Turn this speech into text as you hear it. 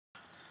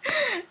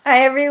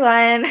Hi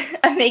everyone,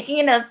 I'm making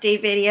an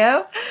update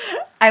video.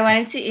 I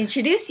wanted to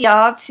introduce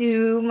y'all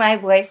to my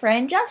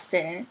boyfriend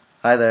Justin.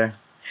 Hi there.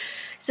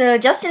 So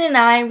Justin and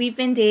I, we've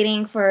been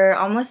dating for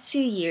almost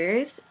 2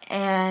 years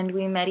and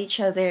we met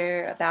each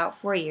other about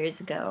 4 years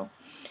ago.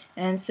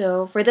 And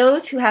so for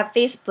those who have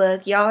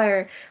Facebook, y'all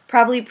are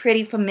probably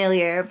pretty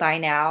familiar by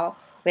now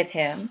with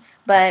him.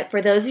 But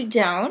for those who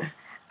don't,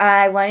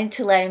 I wanted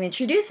to let him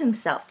introduce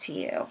himself to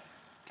you.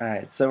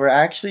 Alright, so we're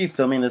actually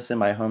filming this in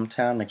my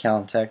hometown,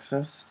 McAllen,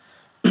 Texas.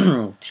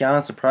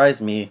 Tiana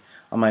surprised me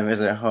on my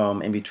visit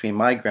home in between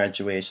my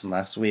graduation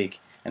last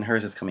week and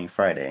hers is coming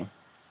Friday.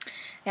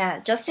 Yeah,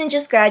 Justin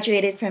just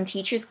graduated from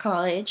Teachers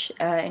College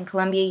in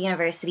Columbia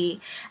University,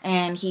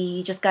 and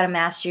he just got a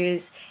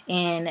master's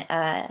in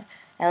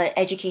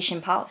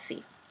education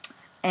policy.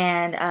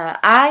 And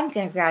I'm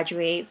going to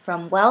graduate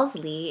from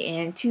Wellesley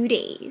in 2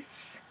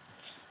 days.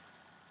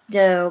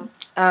 Though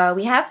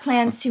we have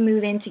plans to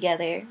move in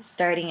together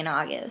starting in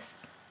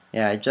August.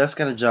 Yeah, I just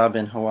got a job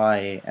in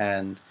Hawaii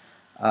and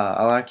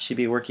I'll actually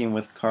be working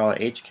with Carl at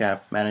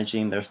HCAP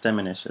managing their STEM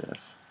initiative.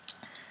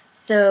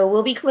 So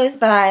we'll be close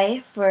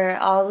by for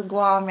all the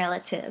Guam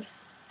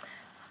relatives.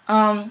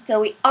 So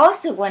we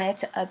also wanted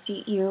to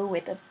update you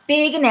with a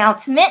big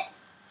announcement.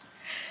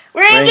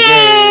 We're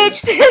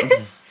engaged!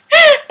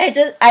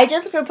 I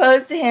just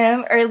proposed to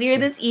him earlier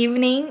this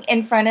evening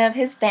in front of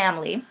his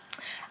family.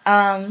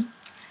 So,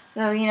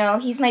 you know,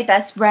 he's my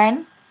best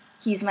friend.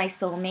 He's my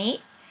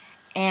soulmate.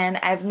 And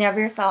I've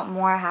never felt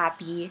more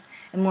happy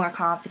and more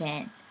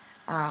confident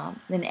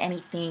than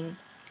anything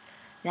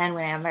than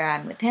whenever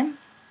I'm with him.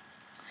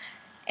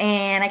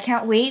 And I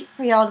can't wait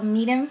for y'all to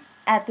meet him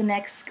at the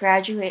next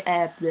family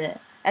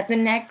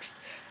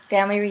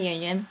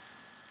reunion.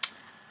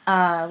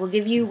 We'll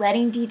give you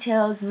wedding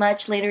details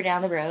much later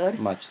down the road.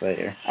 Much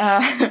later.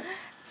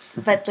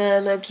 But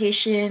the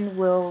location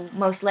will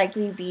most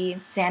likely be in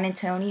San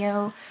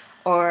Antonio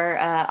or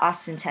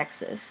Austin,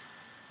 Texas.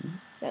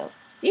 So,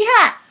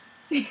 yeah.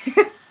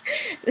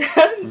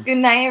 Good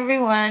night,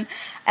 everyone.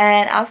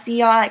 And I'll see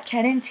y'all at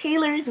Ken and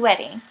Taylor's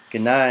wedding.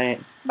 Good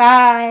night.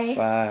 Bye.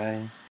 Bye.